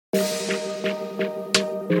Life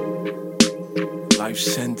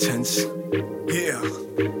sentence. Yeah.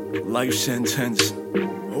 Life sentence.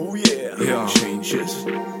 Oh yeah. Yeah. Changes.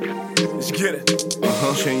 Let's get it.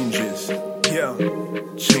 Changes. Yeah.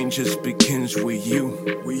 Changes begins with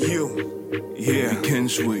you. With you. Yeah.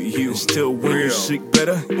 Begins with you. And still when Real. you seek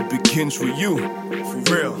better, it begins with you. For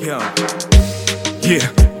real. Yeah.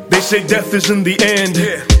 Yeah. They say death isn't the end.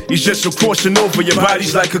 Yeah. It's just a crossing over. Your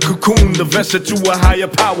body's like a cocoon, the vessel to a higher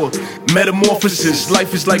power. Metamorphosis.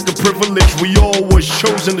 Life is like a privilege. We all was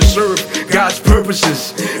chosen to serve God's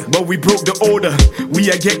purposes, but we broke the order.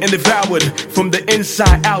 We are getting devoured from the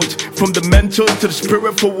inside out, from the mental to the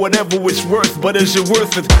spirit, for whatever it's worth. But is it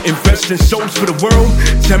worth it? Invest in souls for the world?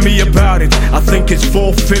 Tell me about it. I think it's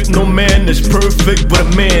forfeit. No man is perfect, but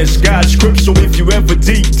a man's God's script. So if you ever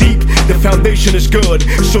dig deep, the foundation is good,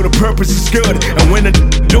 so the purpose is good. And when it's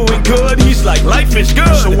doing good, he's like, life is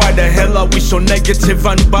good. So why the hell are we so negative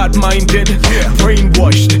and bad-minded?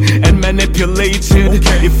 Brainwashed and manipulated.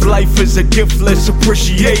 If life is a gift, let's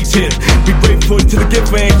appreciate it. Be grateful to the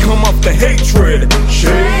giver and come off the hatred.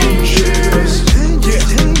 Changes.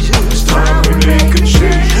 It's time we make a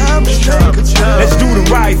change. Let's do the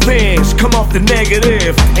right things, come off the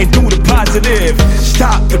negative and do the positive.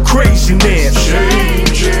 Stop the craziness.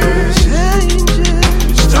 Changes.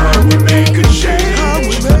 It's time we make a change.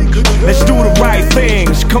 Let's do the right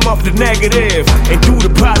things, come off the negative and do the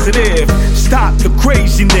positive. Stop the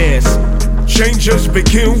craziness. Changes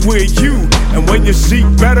begin with you, and when you seek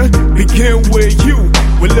better, begin with you.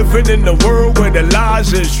 We're living in a world where the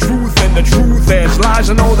lies is truth and the truth is lies,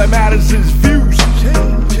 and all that matters is views.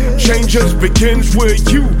 Changes begins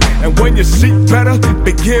with you, and when you seek better,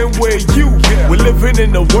 begin with you. We're living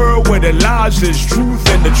in a world where the lies is truth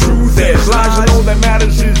and the truth is lies, and all that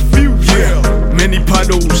matters is views. Many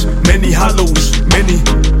puddles, many hollows, many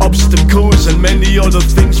obstacles, and many other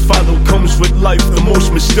things follow. Comes with life, the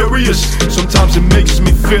most mysterious. Sometimes it makes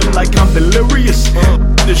me feel like I'm delirious.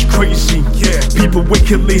 It's crazy, people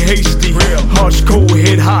wickedly hasty. Hearts cold,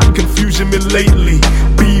 head hot, confusing me lately.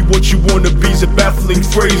 Be what you wanna be's a baffling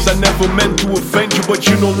phrase. I never meant to offend you, but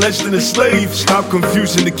you're no less than a slave. Stop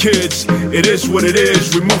confusing the kids, it is what it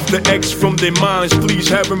is. Remove the X from their minds, please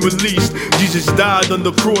have them released. Jesus died on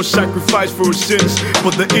the cross, sacrificed for his sins.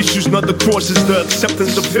 But the issue's not the cross, it's the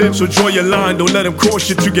acceptance of him. So draw your line, don't let them cross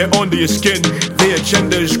you to get under your skin. Their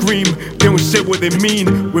agenda is green, they don't say what they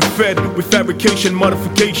mean. We're fed with fabrication,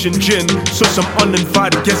 modification, gin. So some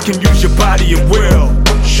uninvited guests can use your body at will.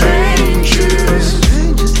 Changes.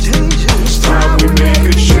 It's time we make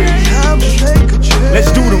a change.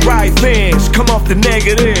 Let's do the right things, come off the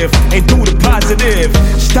negative and do the positive.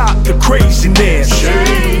 Stop the craziness.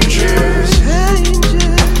 Changes.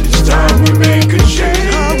 It's time we make a change.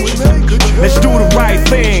 Let's do the right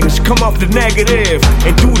things, come off the negative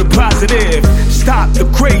and do the positive. Stop the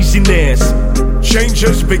craziness.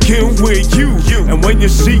 Changes begin with you, and when you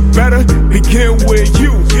seek better, begin with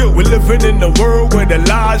you. We're living in a world where the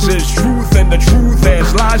lies is truth and the truth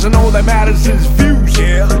is lies, and all that matters is views.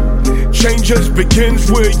 Changes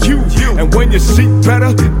begins with you, and when you seek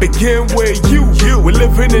better, begin with you. We're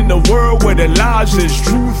living in a world where the lies is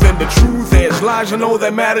truth and the truth is lies, and all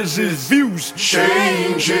that matters is views.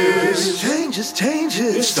 Changes.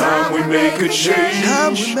 Changes. It's time we make a change.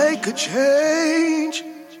 Time we make a change.